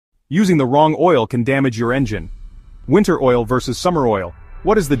Using the wrong oil can damage your engine. Winter oil versus summer oil.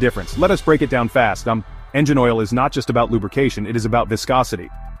 What is the difference? Let us break it down fast. Engine oil is not just about lubrication, it is about viscosity.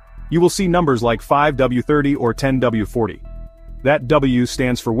 You will see numbers like 5W30 or 10W40. That W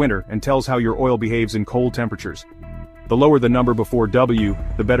stands for winter and tells how your oil behaves in cold temperatures. The lower the number before W,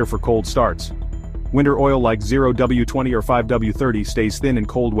 the better for cold starts. Winter oil like 0W20 or 5W30 stays thin in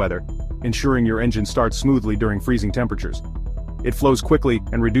cold weather, ensuring your engine starts smoothly during freezing temperatures. It flows quickly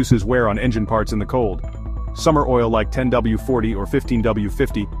and reduces wear on engine parts in the cold. Summer oil like 10W40 or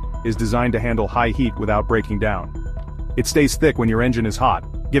 15W50 is designed to handle high heat without breaking down. It stays thick when your engine is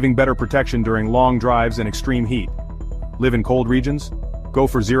hot, giving better protection during long drives and extreme heat. Live in cold regions? Go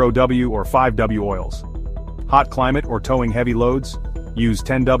for 0W or 5W oils. Hot climate or towing heavy loads? Use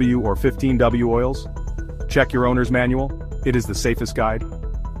 10W or 15W oils. Check your owner's manual, it is the safest guide.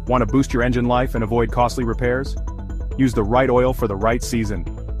 Want to boost your engine life and avoid costly repairs? Use the right oil for the right season.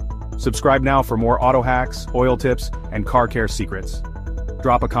 Subscribe now for more auto hacks, oil tips, and car care secrets.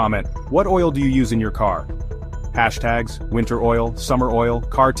 Drop a comment, what oil do you use in your car? Hashtags, winter oil, summer oil,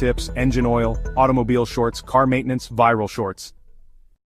 car tips, engine oil, automobile shorts, car maintenance, viral shorts.